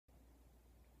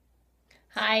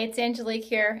Hi, it's Angelique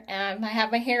here. I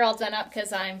have my hair all done up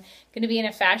because I'm going to be in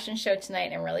a fashion show tonight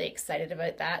and I'm really excited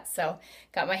about that. So,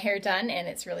 got my hair done and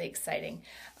it's really exciting.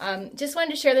 Just wanted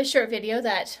to share this short video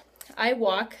that I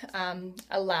walk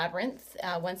a labyrinth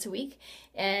once a week,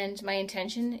 and my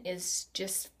intention is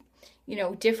just,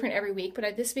 different every week.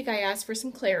 But this week I asked for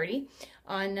some clarity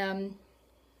on a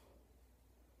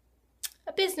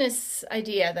business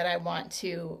idea that I want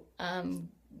to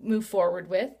move forward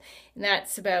with, and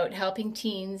that's about helping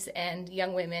teens and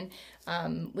young women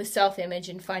with self-image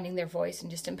and finding their voice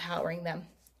and just empowering them.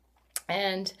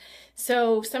 And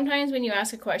so sometimes when you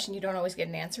ask a question, you don't always get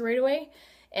an answer right away.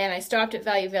 And I stopped at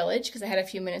Value Village because I had a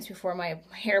few minutes before my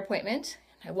hair appointment.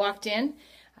 I walked in.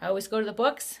 I always go to the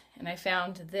books, and I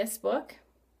found this book.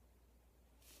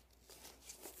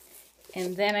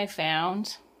 And then I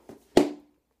found,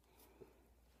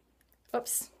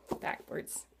 oops,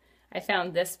 backwards. I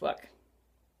found this book.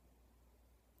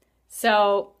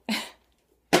 So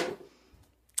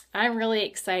I'm really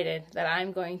excited that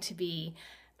I'm going to be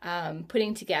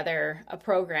putting together a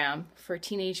program for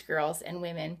teenage girls and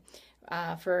women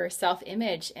for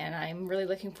self-image, and I'm really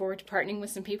looking forward to partnering with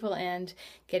some people and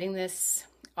getting this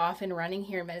off and running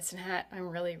here in Medicine Hat. I'm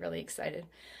really, really excited.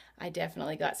 I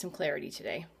definitely got some clarity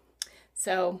today.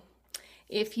 So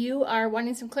if you are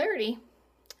wanting some clarity,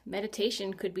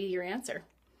 meditation could be your answer.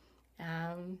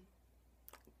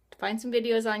 Find some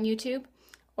videos on YouTube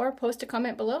or post a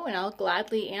comment below and I'll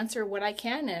gladly answer what I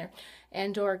can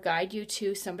and or guide you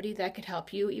to somebody that could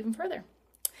help you even further.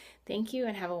 Thank you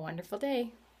and have a wonderful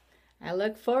day. I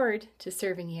look forward to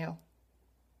serving you.